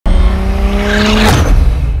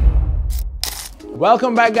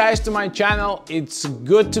Welcome back guys to my channel. It's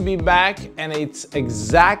good to be back, and it's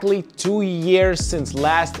exactly 2 years since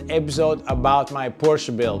last episode about my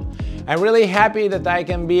Porsche build. I'm really happy that I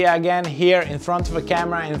can be again here in front of a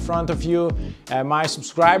camera, in front of you, my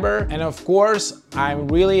subscriber, and of course I'm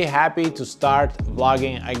really happy to start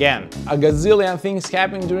vlogging again. A gazillion things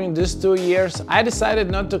happened during these 2 years. I decided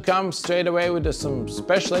not to come straight away with some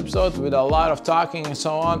special episodes with a lot of talking and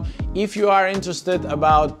so on. If you are interested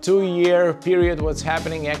about 2-year period, what's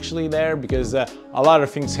happening actually there, because a lot of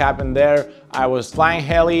things happened there. I was flying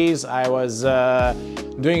helis, I was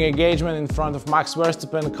doing engagement in front of Max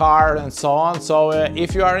Verstappen car and so on. So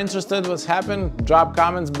if you are interested what's happened, drop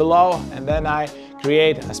comments below, and then I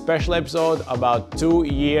create a special episode about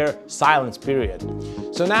 2-year silence period.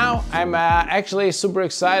 So now I'm actually super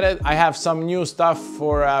excited. I have some new stuff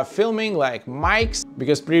for filming, like mics,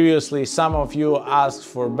 because previously some of you asked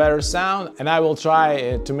for better sound, and I will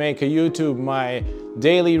try to make a YouTube my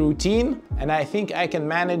daily routine, and I think I can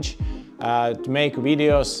manage to make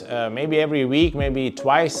videos maybe every week, maybe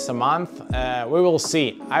twice a month. We will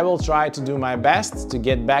see. I will try to do my best to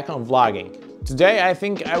get back on vlogging. Today I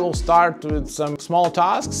think I will start with some small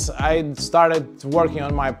tasks. I started working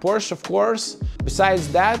on my Porsche, of course. Besides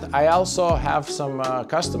that, I also have some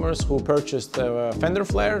customers who purchased fender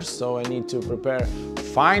flares, so I need to prepare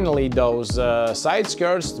finally those side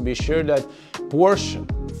skirts to be sure that Porsche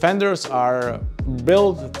fenders are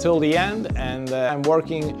built till the end, and I'm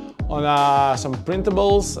working on some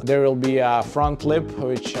printables. There will be a front lip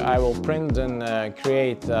which I will print and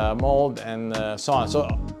create a mold and so on. So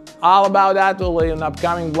all about that will be in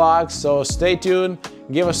upcoming vlogs, so stay tuned,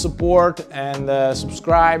 give us support, and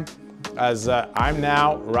subscribe, as I'm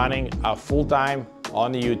now running a full-time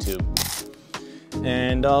on YouTube.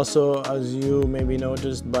 And also, as you maybe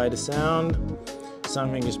noticed by the sound,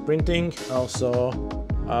 something is printing. Also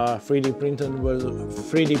 3D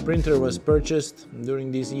printer was purchased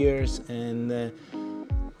during these years, and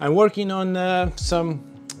I'm working on some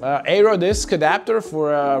aero disc adapter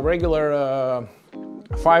for regular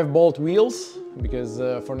 5-bolt wheels, because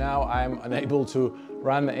for now I'm unable to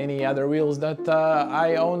run any other wheels that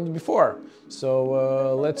I owned before.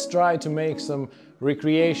 So let's try to make some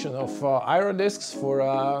recreation of aero discs for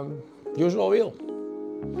usual wheel.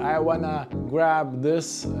 I wanna grab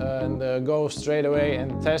this and go straight away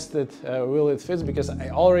and test it, will it fit, because I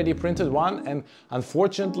already printed one, and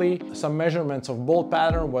unfortunately some measurements of bolt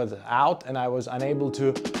pattern was out and I was unable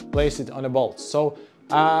to place it on a bolt. So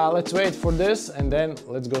let's wait for this, and then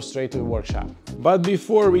let's go straight to the workshop. But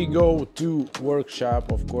before we go to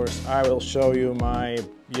workshop, of course, I will show you my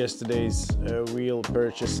yesterday's wheel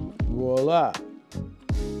purchase. Voila!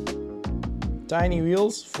 Tiny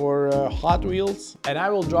wheels for Hot Wheels, and I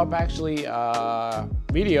will drop actually a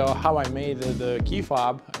video how I made the key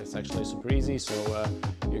fob. It's actually super easy, so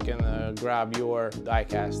you can grab your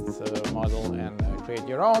die-cast model and create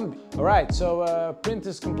your own. All right, so print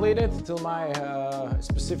is completed till my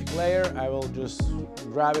specific layer. I will just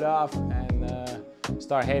grab it off and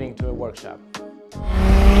start heading to a workshop.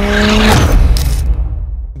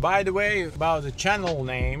 By the way, about the channel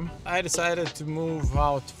name, I decided to move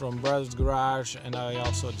out from Brother's Garage, and I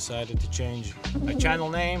also decided to change my channel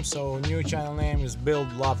name. So new channel name is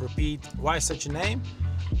Build.Love.Repeat. Why such a name?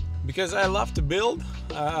 Because I love to build.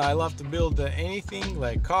 I love to build anything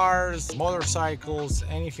like cars, motorcycles,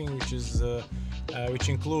 anything which is which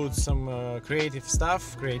includes some creative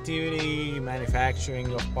stuff, creativity,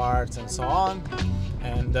 manufacturing of parts, and so on.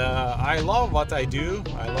 And I love what I do.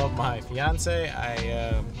 I love my fiance.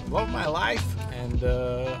 I love my life, and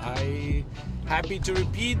I'm happy to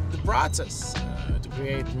repeat the process to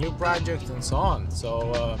create new projects and so on.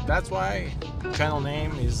 So that's why channel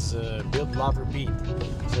name is Build.Love.Repeat.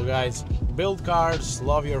 So guys, build cars,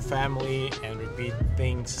 love your family, and repeat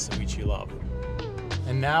things which you love.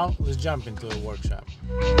 And now let's jump into the workshop.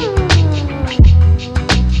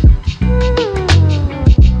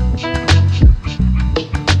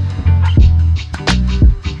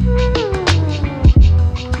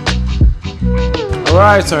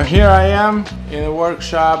 Alright, so here I am in the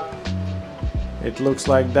workshop. It looks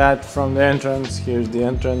like that from the entrance. Here's the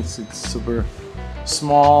entrance. It's super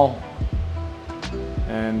small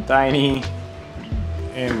and tiny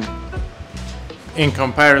in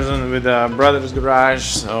comparison with Brother's Garage,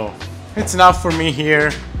 so it's enough for me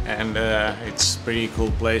here, and it's a pretty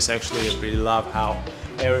cool place actually. I really love how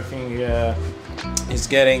everything is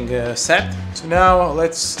getting set. So now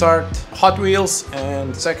let's start Hot Wheels,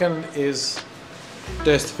 and second is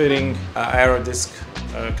test fitting aero disc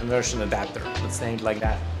conversion adapter. Let's name it like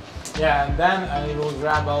that. Yeah, and then I will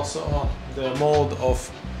grab also the mold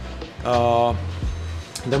of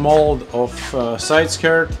the mold of side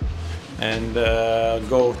skirt and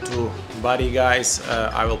go to body guys.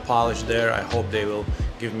 I will polish there. I hope they will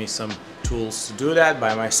give me some tools to do that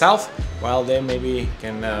by myself, while they maybe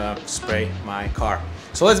can spray my car.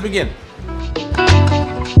 So let's begin.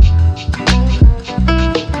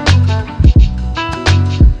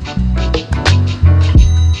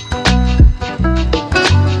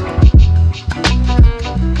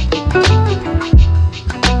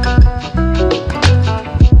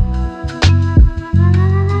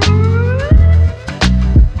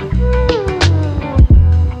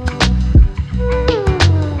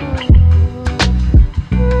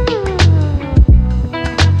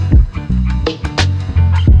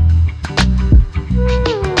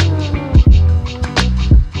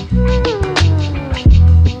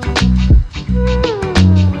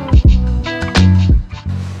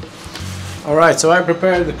 Alright, so I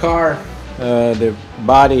prepared the car, the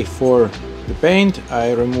body for the paint.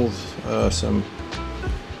 I removed some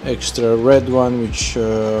extra red one, which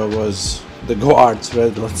was the Go Arts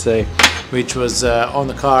red, let's say, which was on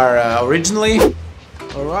the car originally.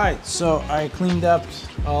 Alright, so I cleaned up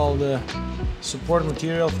all the support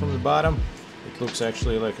material from the bottom. It looks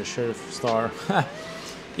actually like a sheriff star.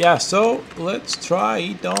 Yeah, so let's try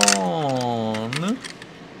it on.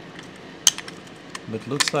 But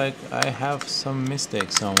looks like I have some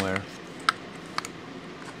mistake somewhere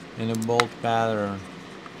in a bolt pattern,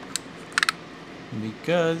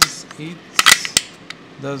 because it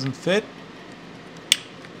doesn't fit.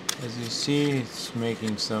 As you see, it's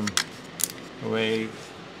making some weight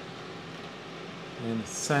in the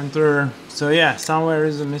center. So yeah, somewhere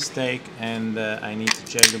is a mistake, and I need to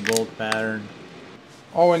check the bolt pattern.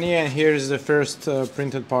 Oh, and yeah, here's the first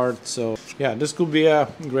printed part. So yeah, this could be a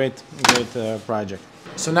great project.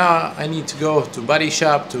 So now I need to go to body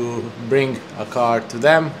shop to bring a car to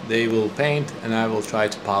them. They will paint and I will try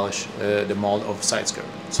to polish the mold of side skirt.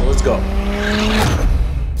 So let's go.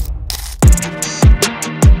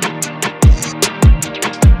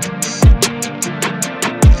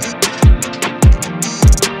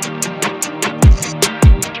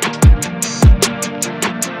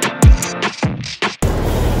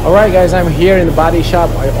 Alright guys, I'm here in the body shop.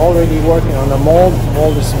 I'm already working on the mold. The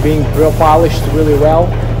mold is being polished really well.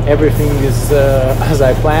 Everything is as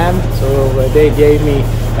I planned. So they gave me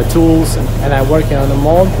tools and I'm working on the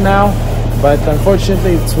mold now. But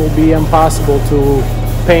unfortunately it will be impossible to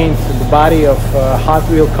paint the body of a Hot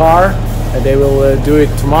Wheel car. They will do it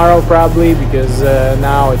tomorrow probably, because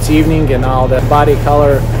now it's evening and all the body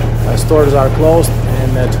color stores are closed,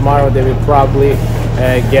 and tomorrow they will probably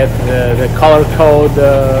get the color code,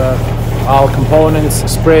 all components,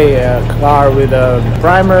 spray a car with a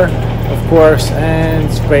primer, of course,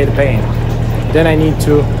 and spray the paint. Then I need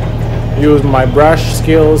to use my brush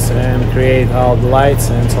skills and create all the lights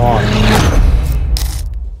and so on.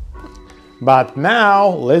 But now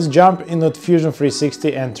let's jump into Fusion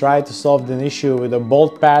 360 and try to solve the issue with a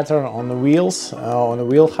bolt pattern on the wheels, on the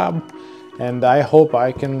wheel hub. And I hope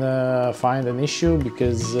I can find an issue,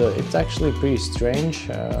 because it's actually pretty strange.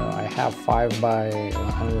 I have 5 by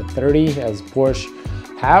 130 as Porsche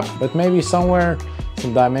have, but maybe somewhere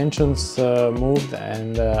some dimensions moved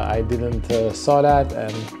and I didn't saw that,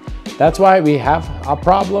 and that's why we have a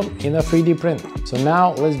problem in a 3D print. So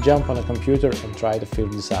now let's jump on a computer and try to figure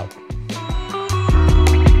this out.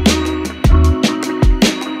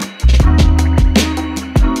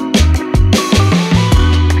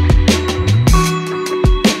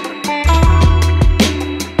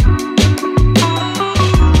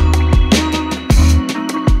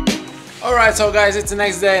 Alright, so guys, it's the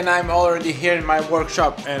next day and I'm already here in my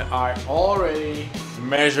workshop, and I already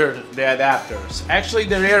measured the adapters. Actually,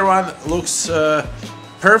 the rear one looks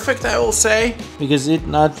perfect, I will say, because it's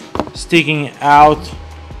not sticking out.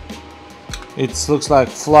 It looks like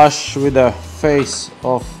flush with the face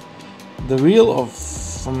of the wheel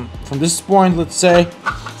from this point, let's say.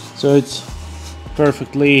 So it's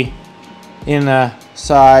perfectly in a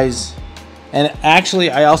size. And actually,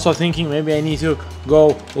 I also thinking maybe I need to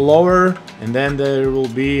go lower, and then there will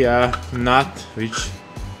be a nut which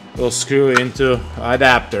will screw into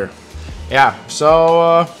adapter. Yeah,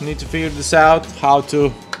 so need to figure this out, how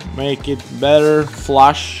to make it better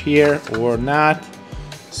flush here or not.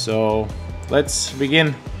 So let's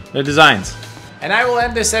begin the designs. And I will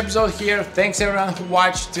end this episode here. Thanks everyone who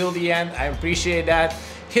watched till the end. I appreciate that.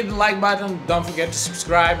 Hit the like button, don't forget to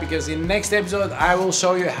subscribe, because in the next episode I will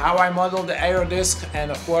show you how I model the aero disc, and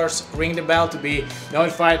of course ring the bell to be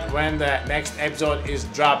notified when the next episode is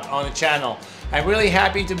dropped on the channel. I'm really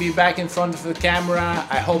happy to be back in front of the camera.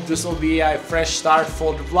 I hope this will be a fresh start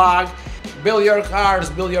for the vlog. build your cars,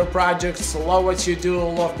 build your projects, love what you do,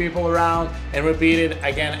 love people around, and repeat it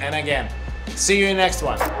again and again. See you in the next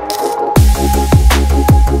one.